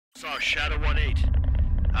SAR Shadow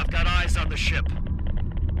 1-8. I've got eyes on the ship.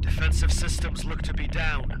 Defensive systems look to be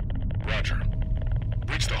down. Roger.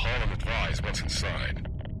 Reach the hull and advise what's inside.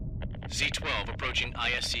 C-12 approaching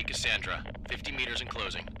ISC Cassandra. 50 meters and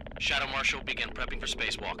closing. Shadow Marshal, begin prepping for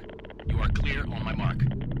spacewalk. You are clear on my mark.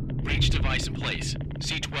 Breach device in place.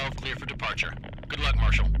 C-12 clear for departure. Good luck,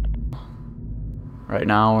 Marshal. Right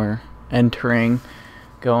now we're entering,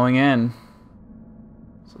 going in.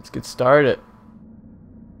 So let's get started.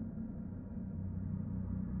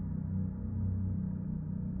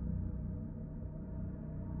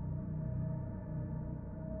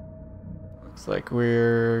 Looks like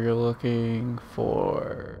we're looking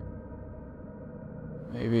for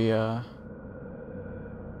maybe there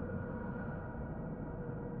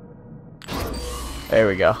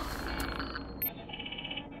we go.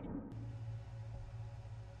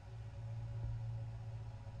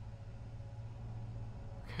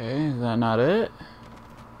 Okay, is that not it?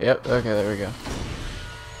 Yep, okay, there we go.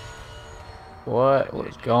 What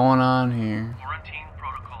was going on here? Quarantine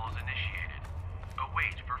protocols initiated.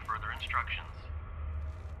 Await for further instructions.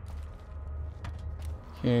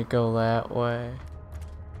 Can't go that way.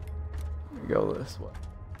 We go this way.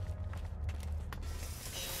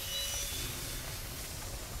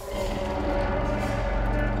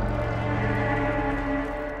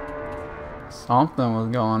 Something was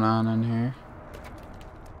going on in here.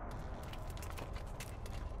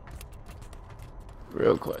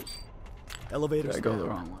 Real quick. Elevator's Did I go down. the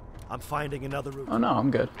wrong way? I'm finding another route. Oh no,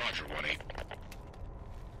 I'm good. Roger,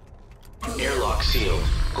 1-8. Airlock sealed.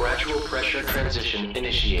 Gradual pressure transition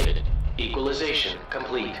initiated. Equalization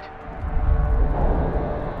complete.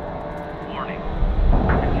 Warning.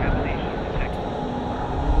 Contamination detected.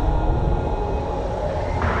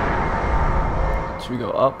 Should we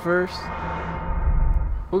go up first?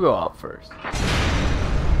 We'll go up first.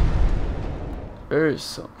 There's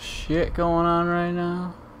some shit going on right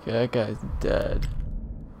now. Okay, that guy's dead.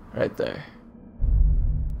 Right there.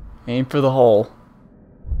 Aim for the hole.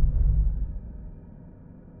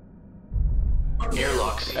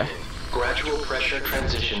 Airlock sealed. Gradual pressure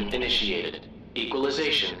transition initiated.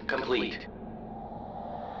 Equalization complete.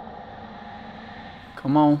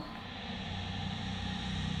 Come on.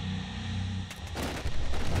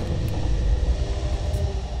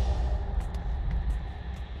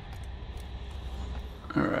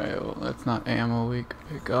 Alright, well that's not ammo we can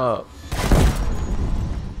pick up.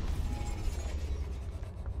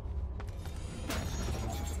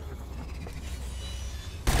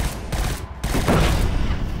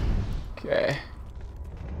 Okay.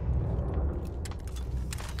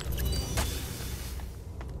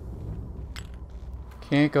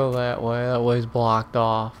 Can't go that way, that way's blocked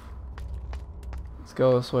off. Let's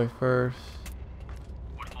go this way first.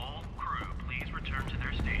 Would all crew please return to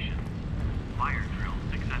their stations? Fire drill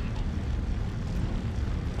successful.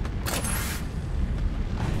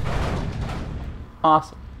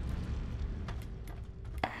 Awesome.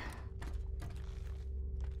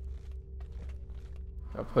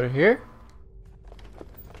 I'll put it here.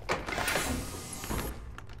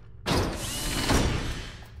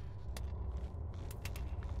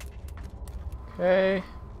 Okay.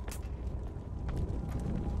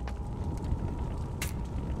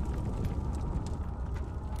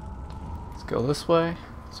 Let's go this way.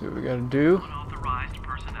 See what we gotta do. Unauthorized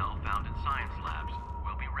personnel found in science labs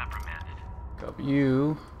will be reprimanded. Got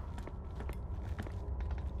you.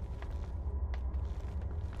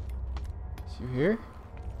 Is you here?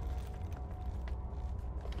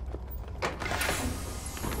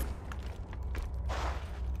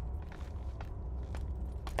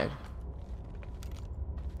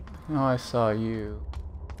 No, I saw you.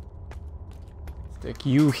 Stick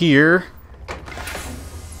you here.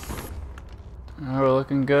 Oh, we're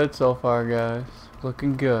looking good so far, guys.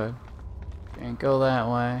 Looking good. Can't go that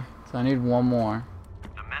way, so I need one more.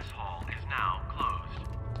 The mess hall is now closed.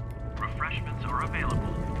 Refreshments are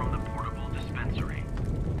available from the portable dispensary.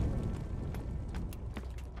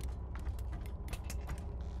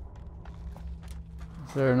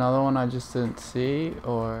 Is there another one I just didn't see,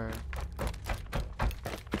 or?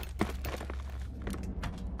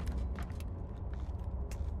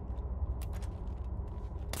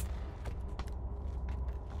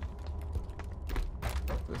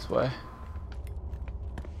 This way.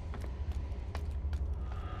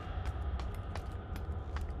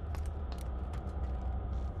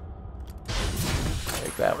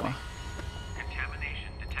 Take that one.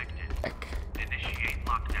 Contamination detected. Heck. Initiate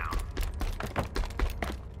lockdown.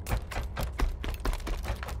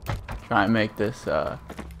 Try and make this,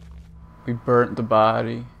 we burnt the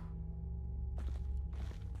body.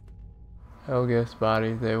 Helghast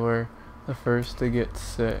body, they were The first to get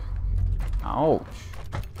sick. Ouch.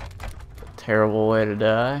 A terrible way to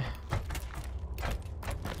die.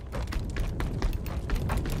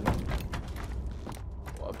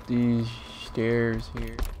 Go up these stairs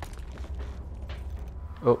here.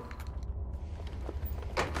 Oh.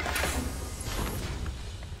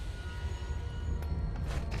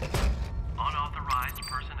 Unauthorized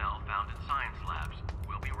personnel found in science labs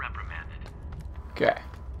will be reprimanded. Okay.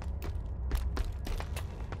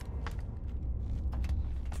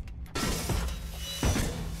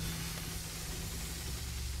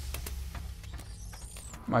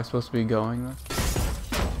 Am I supposed to be going this?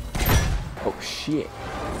 Oh shit.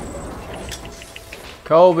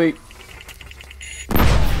 Colby.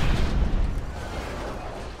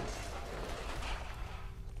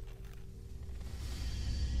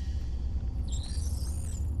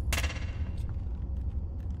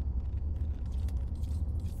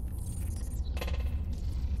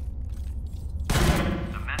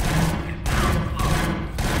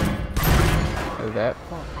 That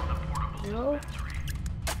far. Yo.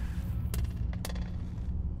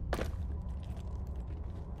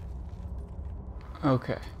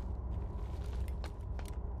 Okay.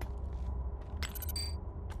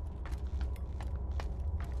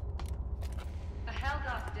 A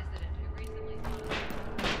Helghast dissident who recently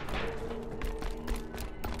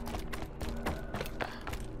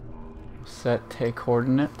Set take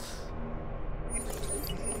coordinates.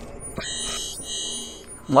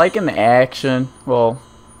 Liking the action. Well,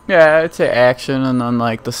 yeah, I'd say action, and then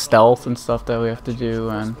like the stealth and stuff that we have to do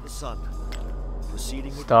and stuff.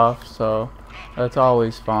 So that's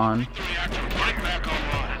always fun.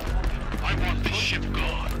 I want this ship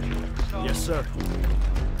gone. Yes, sir.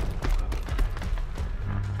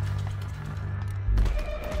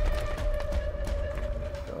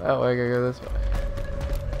 Go that way, I gotta go this way.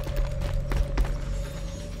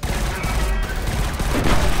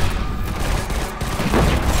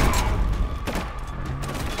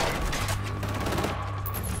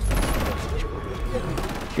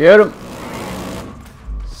 Get him!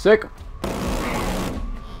 Sick! The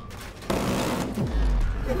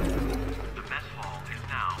mess hall is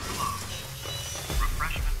now closed.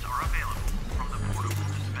 Refreshments are available from the portable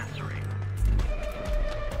dispensary.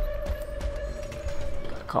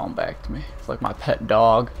 Gotta call him back to me. It's like my pet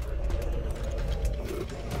dog.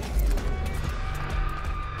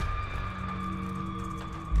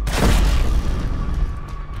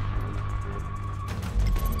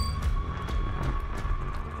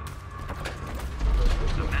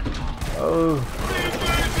 Oh.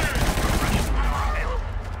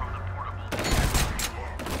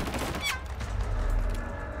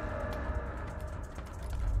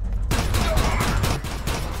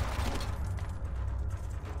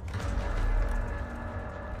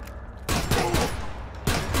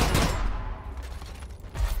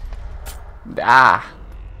 Ah.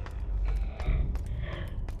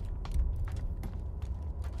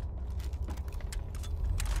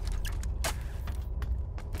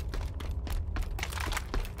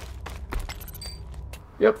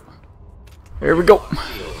 Yep. Here we go.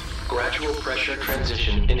 Gradual pressure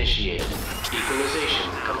transition initiated.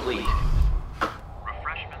 Equalization complete.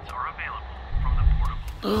 Refreshments are available from the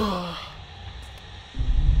portable.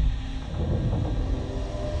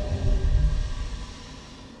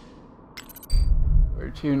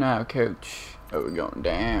 Where to now, coach? Oh, we're going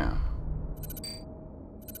down.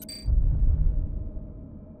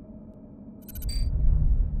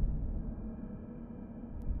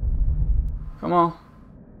 Come on.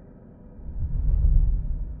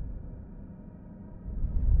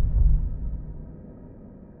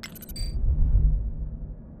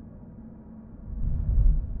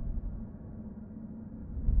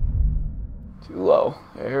 Too low.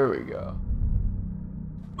 There we go.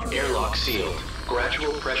 Airlock sealed.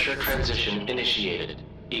 Gradual pressure transition initiated.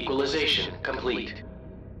 Equalization complete.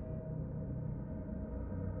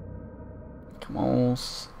 Come on.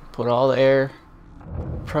 Put all the air.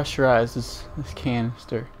 Pressurize this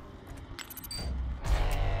canister.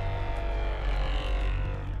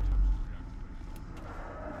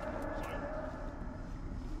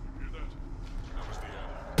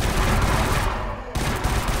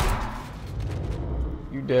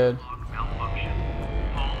 You dead. Malfunction.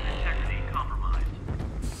 Hull integrity compromised.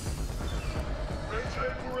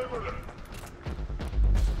 Maintain perimeter.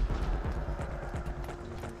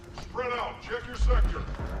 Spread out. Check your sector.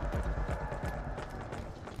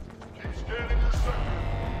 Keep scanning your sector.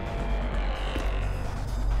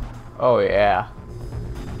 Oh yeah.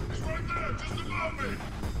 He's right there, just above me.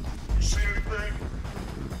 You see anything?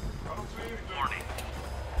 I don't see anything. Warning.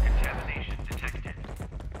 Contamination detected.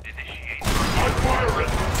 Initiate. I fire it.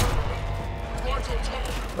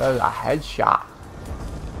 That was a headshot.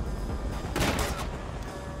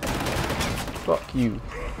 Fuck you.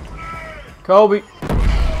 Kobe.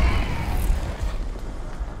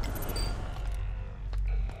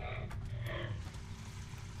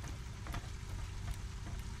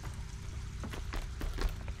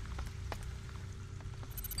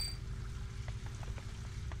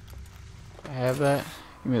 I have that.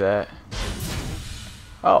 Give me that.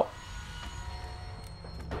 Oh.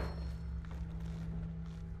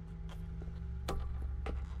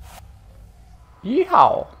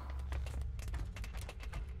 Yeehaw.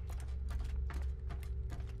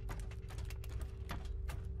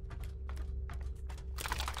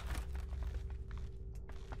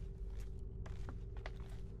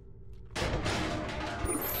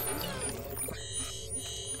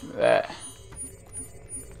 That.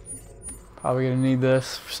 Probably gonna need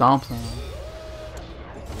this for something.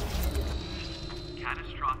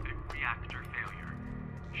 Catastrophic reactor failure.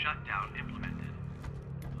 Shutdown implemented.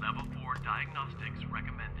 Level 4 diagnostics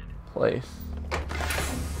recommended. Place.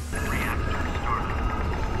 Reactor startup.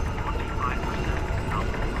 25%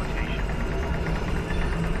 nominal rotation.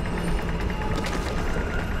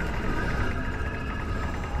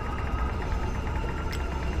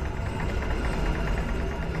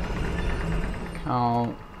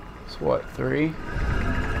 Count. It's what, 3?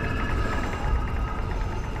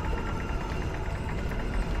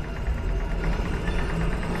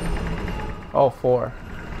 Oh, 4.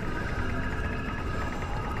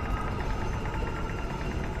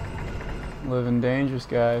 Living dangerous,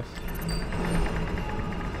 guys.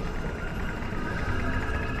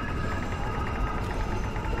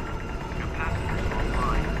 Capacitors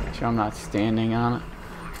online. Make sure I'm not standing on it.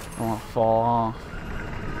 I want to fall off.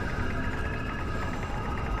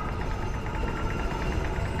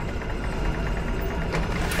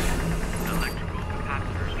 Electrical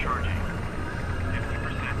capacitors charging.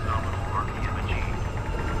 50% nominal RPM achieved.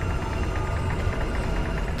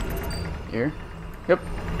 Here? Yep.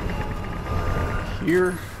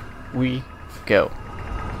 Here we go.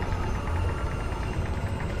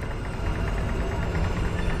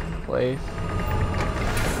 Place. 75%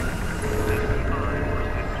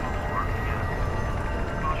 total RPM.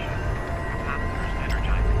 Caution. Capacitors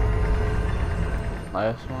energizing.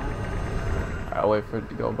 Last one. I'll wait for it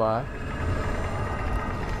to go by.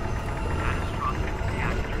 Catastrophic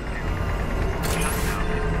reactor failure. Shutdown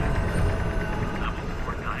implemented. Level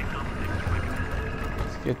 4 diagnostics recommended.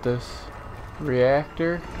 Let's get this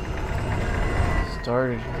reactor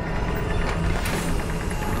started.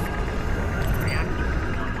 Reactor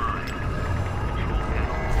online. Control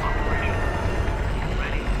panel operational.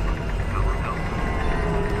 Ready for full power output.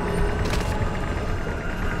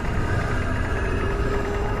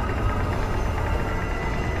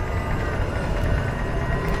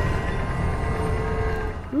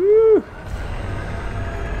 Woo!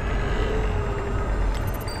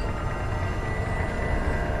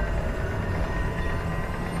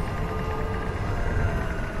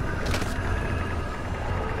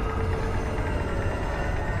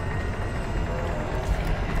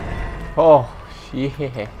 Oh,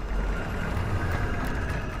 yeah.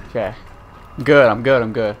 Okay. Good, I'm good,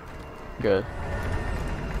 I'm good. Good.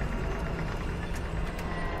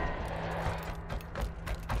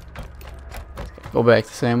 Go back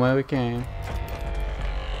the same way we came.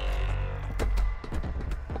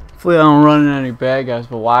 Hopefully I don't run into any bad guys,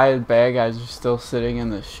 but why the bad guys are still sitting in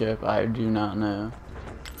the ship, I do not know.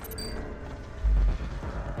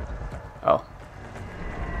 Oh.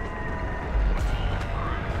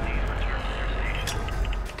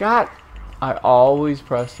 God, I always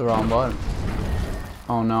press the wrong button.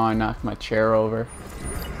 Oh no, I knocked my chair over.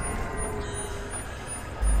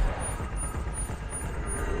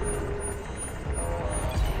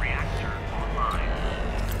 Reactor online.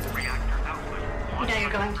 Reactor output. You know you're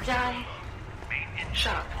going to die. Main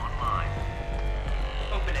engine online.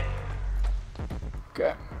 Open it.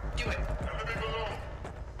 Okay. Do it. Everything alone.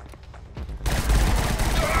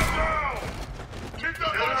 Keep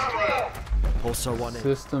that control. Pulsar 1 in.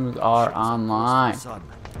 Systems are online. Sun.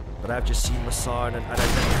 But I've just seen Massar and an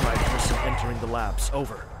unidentified person entering the labs.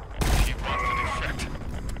 Over. He wants an effect.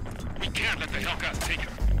 We can't let the Helghast take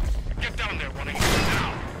him. Get down there, running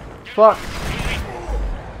now. Fuck.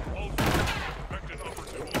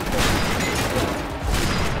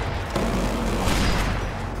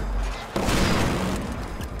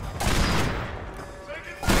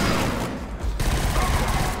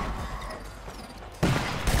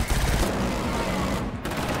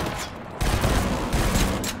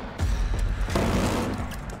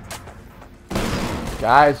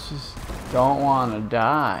 Guys just don't want to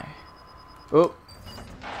die. Oop.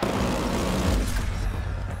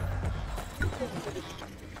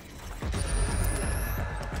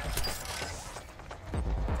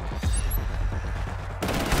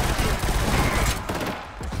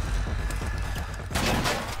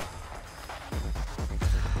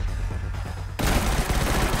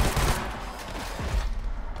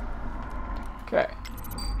 Okay.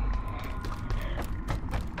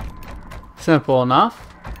 Simple enough.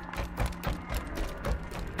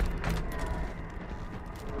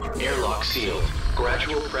 Airlock sealed.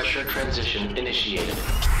 Gradual pressure transition initiated.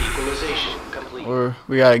 Equalization complete.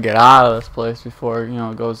 We gotta get out of this place before, you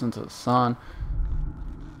know, it goes into the sun.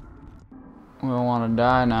 We don't want to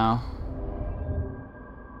die now.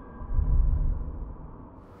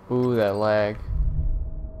 Ooh, that lag.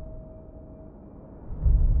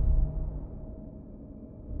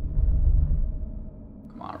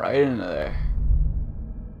 Come on, right into there.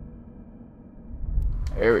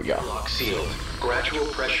 There we go. Airlock sealed. Gradual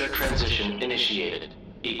pressure transition initiated.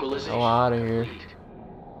 Equalization. Go out of here.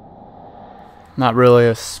 Not really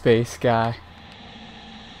a space guy.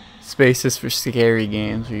 Space is for scary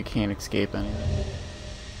games where you can't escape anything.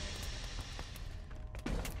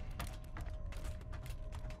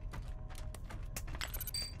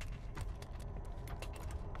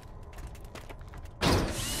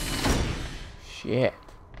 Shit.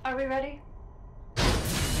 Are we ready?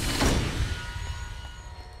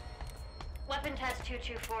 Weapon test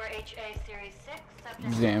 224HA Series 6. Subject.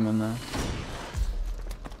 Examine that.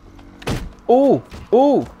 Ooh!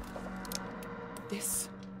 Ooh! This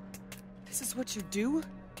is what you do?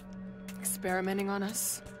 Experimenting on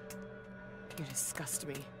us? You disgust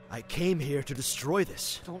me. I came here to destroy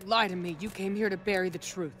this. Don't lie to me. You came here to bury the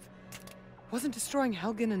truth. Wasn't destroying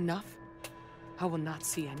Helghan enough? I will not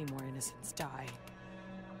see any more innocents die.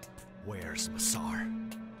 Where's Masar?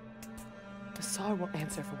 Masar will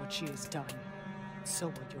answer for what she has done. So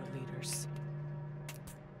will your leaders.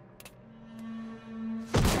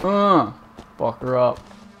 Fuck her up.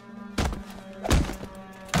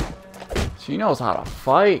 She knows how to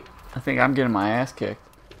fight. I think I'm getting my ass kicked.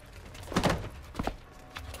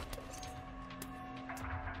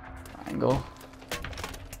 Triangle.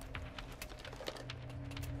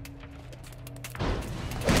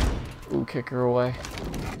 Ooh, kick her away.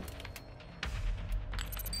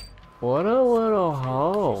 What a little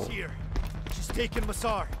hoe. She's here. She's taken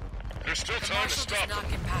Masar. There's still time to stop Not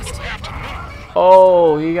them. get past We have to move.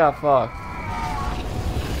 Oh, he got fucked.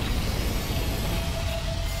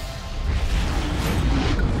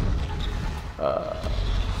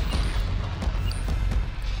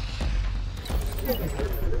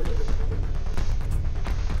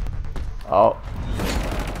 Oh.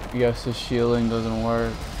 I guess the shielding doesn't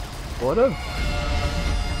work. What a...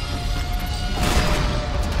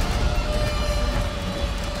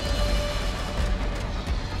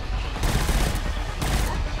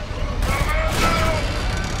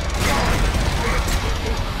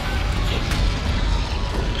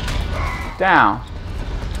 Down.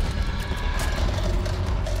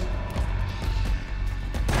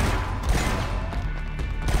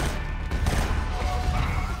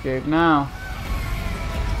 Escape now.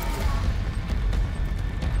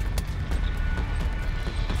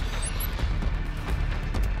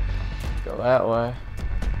 Go that way.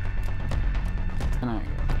 Can I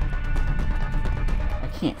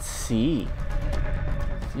can't see.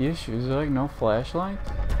 The issue is there like no flashlights?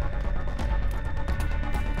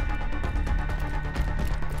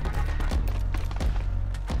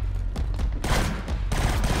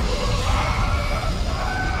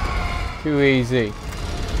 Too easy.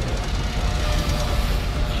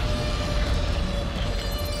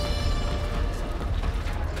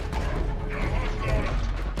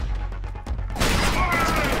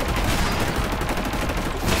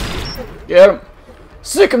 Get him!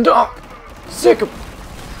 Sick him, dog! Sick him!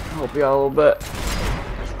 Help you out a little bit.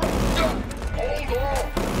 Hold on! Attack roll!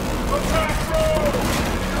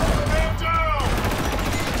 Man down!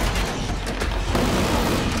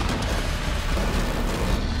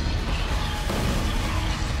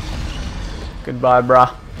 Goodbye,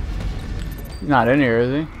 brah. He's not in here,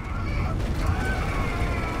 is he?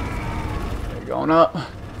 They're going up.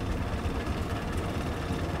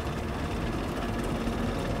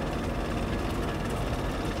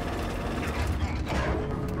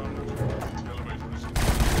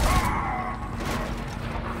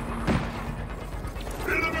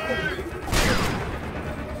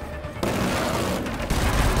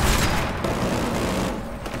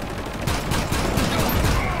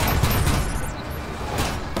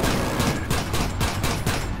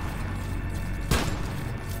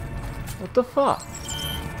 What the fuck?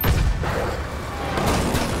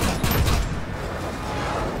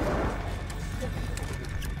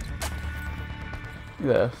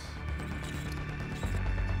 Look at this.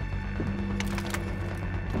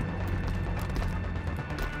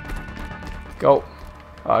 Go.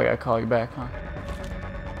 Oh, I gotta call you back, huh?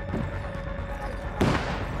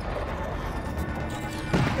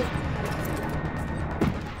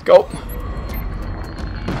 Go.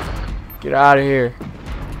 Get out of here.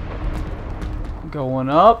 Going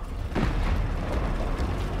up.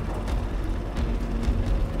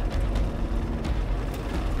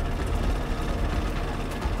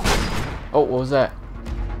 Oh, what was that?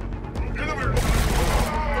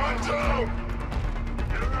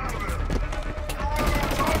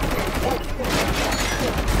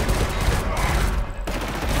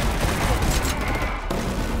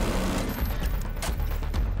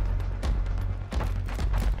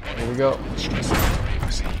 Here we go.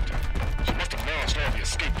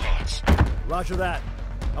 Roger that.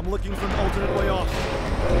 I'm looking for an alternate way off.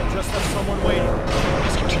 Just have someone waiting.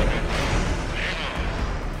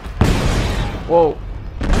 Whoa.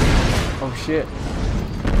 Oh shit.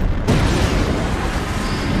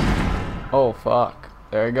 Oh fuck.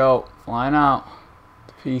 There we go. Flying out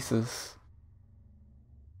to pieces.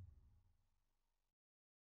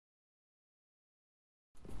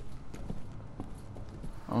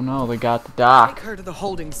 Oh no, they got the dock. Take her to the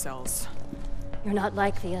holding cells. You're not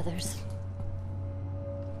like the others.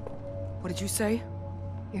 What did you say?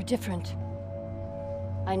 You're different.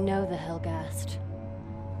 I know the Helghast.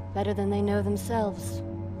 Better than they know themselves.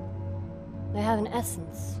 They have an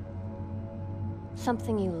essence.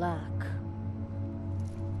 Something you lack.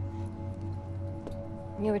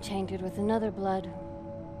 You were tainted with another blood.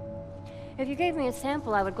 If you gave me a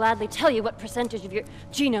sample, I would gladly tell you what percentage of your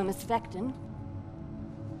genome is Vektan.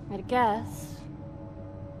 I'd guess.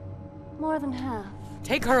 More than half.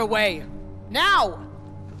 Take her away! Now!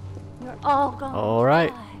 You're all gone.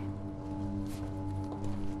 Alright.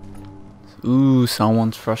 Ooh,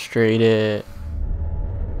 someone's frustrated.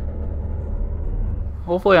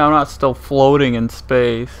 Hopefully I'm not still floating in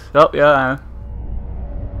space. Oh, yeah, I am.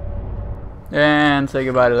 And say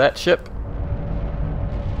goodbye to that ship.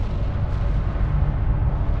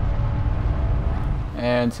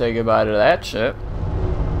 And say goodbye to that ship.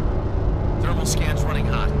 Thermal scan's running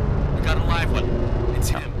hot. We got a live one. It's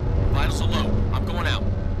him. Vitals are low. I'm going out.